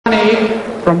May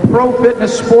from Pro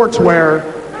Fitness Sportswear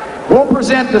will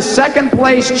present the second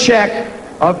place check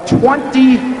of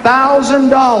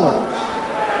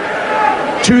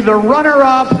 $20,000 to the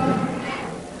runner-up,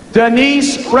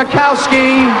 Denise Rutkowski.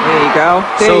 There you go.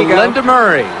 So Lenda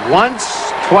Murray,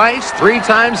 once, twice, 3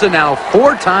 times, and now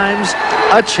 4 times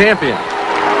a champion.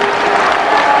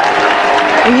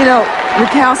 And you know,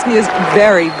 Rutkowski is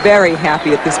very, very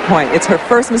happy at this point. It's her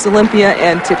first Miss Olympia,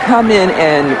 and to come in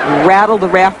and rattle the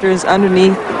rafters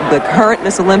underneath the current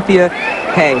Miss Olympia,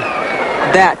 hey,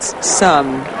 that's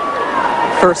some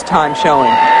first-time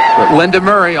showing. But Lenda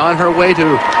Murray on her way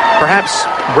to perhaps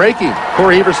breaking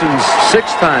Corey Everson's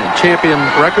 6-time champion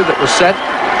record that was set.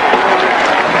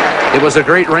 It was a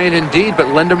great reign indeed, but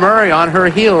Lenda Murray on her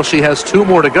heels. She has 2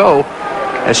 more to go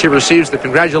as she receives the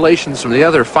congratulations from the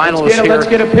other finalists here at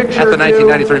the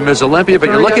 1993 Ms. Olympia. But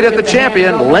you're looking at the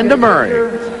champion, Lenda Murray.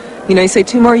 You know, you say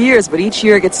 2 more years, but each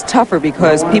year it gets tougher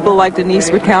because people like Denise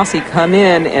Rutkowski come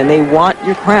in and they want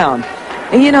your crown.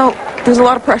 And you know, there's a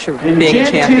lot of pressure being a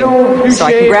champion. So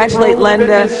I congratulate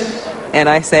Lenda, and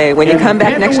I say, when you come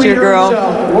back next year, girl,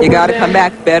 you got to come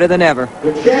back better than ever.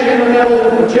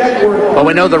 Well,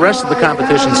 we know the rest of the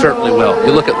competition certainly will.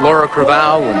 You look at Laura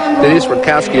Creval and Denise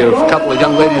Rutkowski, a couple of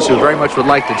young ladies who very much would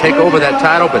like to take over that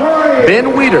title, but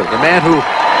Ben Weeder, the man who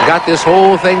got this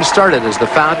whole thing started as the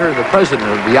founder and the president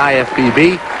of the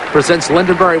IFBB, presents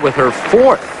Lenda Murray with her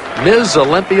 4th Ms.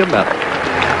 Olympia medal.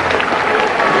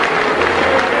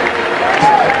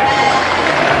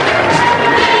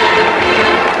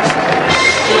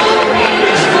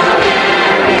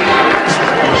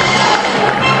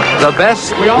 The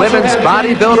best women's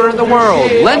bodybuilder in the world,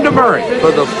 Lenda Murray,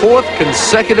 for the 4th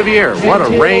consecutive year. What a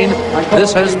reign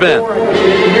this has been.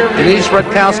 Denise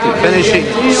Rutkowski finishing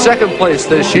 2nd place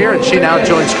this year, and she now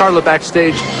joins Carla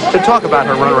backstage to talk about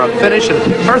her runner-up finish and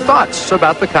her thoughts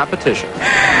about the competition.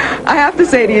 I have to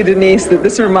say to you, Denise, that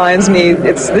this reminds me,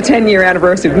 it's the 10-year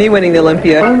anniversary of me winning the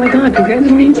Olympia. Oh my God,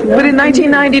 congratulations. But in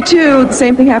 1992, the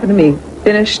same thing happened to me.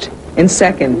 Finished in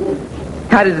 2nd.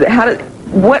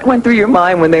 What went through your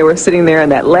mind when they were sitting there in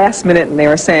that last minute and they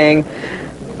were saying,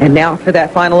 and now for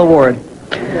that final award?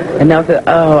 And now,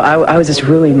 I was just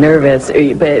really nervous.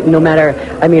 But no matter,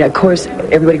 I mean, of course,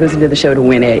 everybody goes into the show to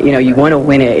win it. You know, you want to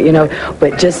win it. You know,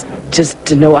 but just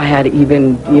to know I had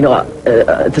even, you know,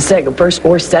 the first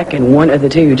or second, one of the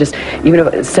two. Just even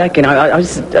a second, I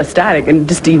was just ecstatic, and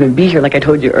just to even be here, like I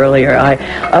told you earlier,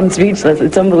 I'm speechless.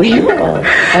 It's unbelievable.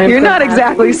 You're not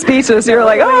exactly speechless. You're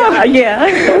like, oh yeah.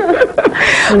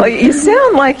 Well, you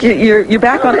sound like you're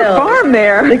back on the farm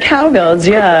there. The cowbells,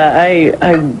 yeah.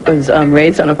 I was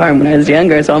raised on a farm when I was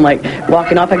younger, so I'm like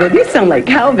walking off. I go, these sound like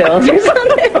cowbells or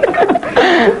something.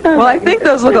 Well, I think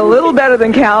those look a little better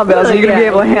than cowbells. You're going to be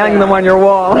able to hang them on your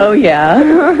wall. Oh yeah.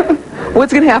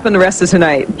 What's going to happen the rest of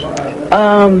tonight?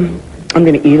 I'm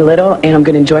going to eat a little, and I'm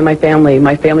going to enjoy my family.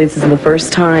 My family, this is the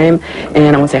first time,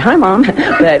 and I want to say hi, Mom.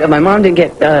 But my mom didn't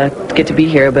get to be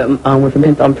here, but I'm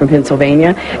from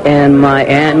Pennsylvania, and my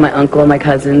aunt, and my uncle, and my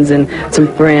cousins, and some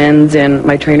friends, and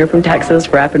my trainer from Texas,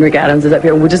 Rapp and Rick Adams, is up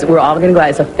here. We're all going to go out.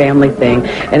 It's a family thing,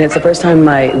 and it's the first time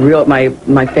my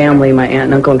family, my aunt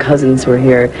and uncle and cousins were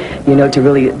here. You know,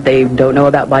 they don't know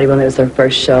about bodybuilding. It's their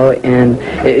first show, and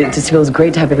it just feels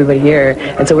great to have everybody here.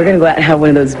 And so we're going to go out and have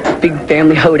one of those big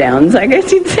family hoedowns, I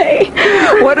guess you'd say.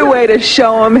 What a way to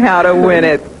show them how to win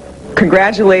it.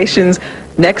 Congratulations.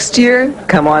 Next year,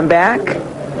 come on back.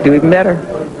 Do even better.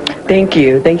 Thank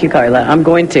you, Carla. I'm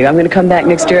going to come back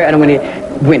next year, and I'm going to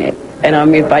win it.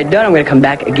 And if I don't, I'm going to come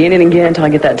back again and again until I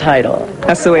get that title.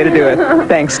 That's the way to do it.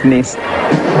 Thanks, Denise.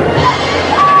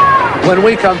 When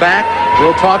we come back,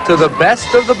 we'll talk to the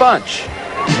best of the bunch,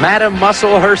 Madam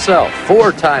Muscle herself,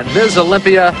 4-time Ms.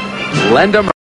 Olympia, Lenda Murray.